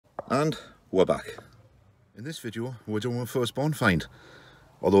And we're back. In this video we're doing our first bond find,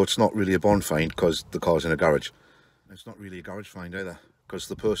 although it's not really a bond find because the car's in a garage. It's not really a garage find either, because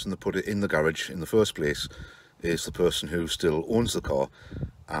the person that put it in the garage in the first place is the person who still owns the car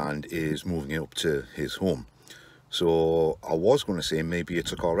and is moving it up to his home. So I was going to say maybe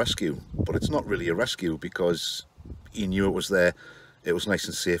it's a car rescue, but it's not really a rescue because he knew it was there. It was nice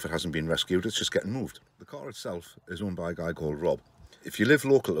and safe. It hasn't been rescued, it's just getting moved. The car itself is owned by a guy called Rob. If you live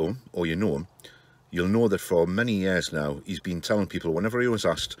local to him or you know him, you'll know that for many years now he's been telling people whenever he was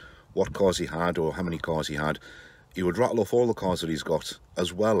asked what cars he had or how many cars he had, he would rattle off all the cars that he's got,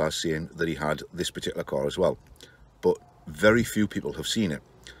 as well as saying that he had this particular car as well. But very few people have seen it,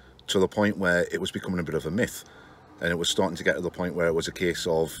 to the point where it was becoming a bit of a myth. And it was starting to get to the point where it was a case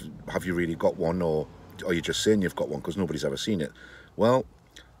of, have you really got one, or are you just saying you've got one because nobody's ever seen it? Well,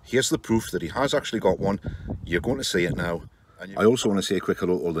 here's the proof that he has actually got one. You're going to see it now. And I also want to say a quick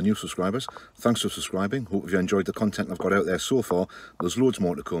hello to all the new subscribers. Thanks for subscribing. Hope you enjoyed the content I've got out there so far. There's loads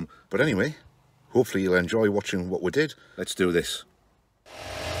more to come. But anyway, hopefully you'll enjoy watching what we did. Let's do this.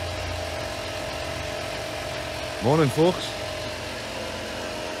 Morning, folks.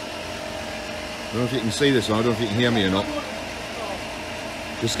 I don't know if you can see this, or I don't know if you can hear me or not.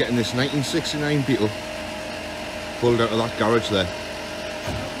 Just getting this 1969 Beetle pulled out of that garage there.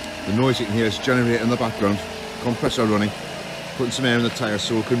 The noise you can hear is generator in the background, compressor running, putting some air in the tyre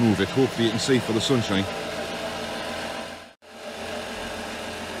so we can move it. Hopefully you can see for the sunshine.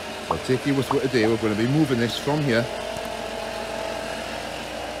 I'll take you with what today. We're going to be moving this from here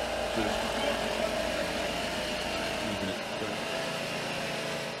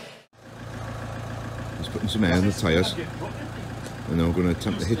putting some air in the tyres, and then we're going to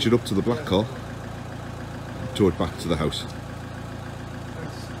attempt to hitch it up to the black car and tow it back to the house.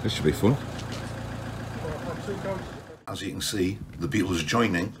 This should be fun. As you can see, the Beetle's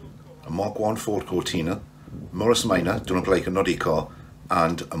joining a Mark 1 Ford Cortina, Morris Minor, done up like a noddy car,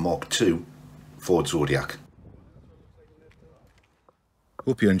 and a Mark 2 Ford Zodiac.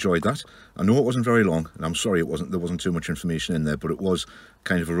 Hope you enjoyed that. I know it wasn't very long, and I'm sorry there wasn't too much information in there, but it was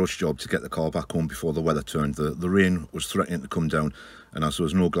kind of a rush job to get the car back home before the weather turned. The rain was threatening to come down, and as there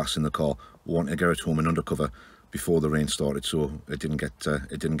was no glass in the car, we wanted to get it home in undercover before the rain started, so it didn't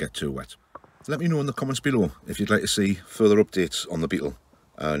get too wet. Let me know in the comments below if you'd like to see further updates on the Beetle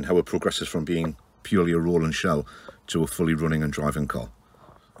and how it progresses from being purely a rolling shell to a fully running and driving car.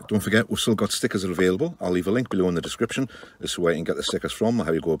 Don't forget, we've still got stickers available. I'll leave a link below in the description as to where you can get the stickers from, or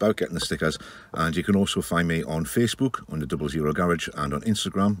how you go about getting the stickers. And you can also find me on Facebook under 00 Garage and on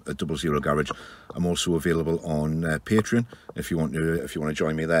Instagram at 00 Garage. I'm also available on Patreon if you want to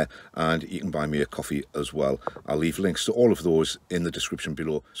join me there, and you can buy me a coffee as well. I'll leave links to all of those in the description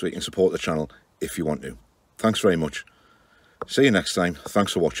below so you can support the channel if you want to. Thanks very much. See you next time.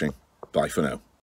 Thanks for watching. Bye for now.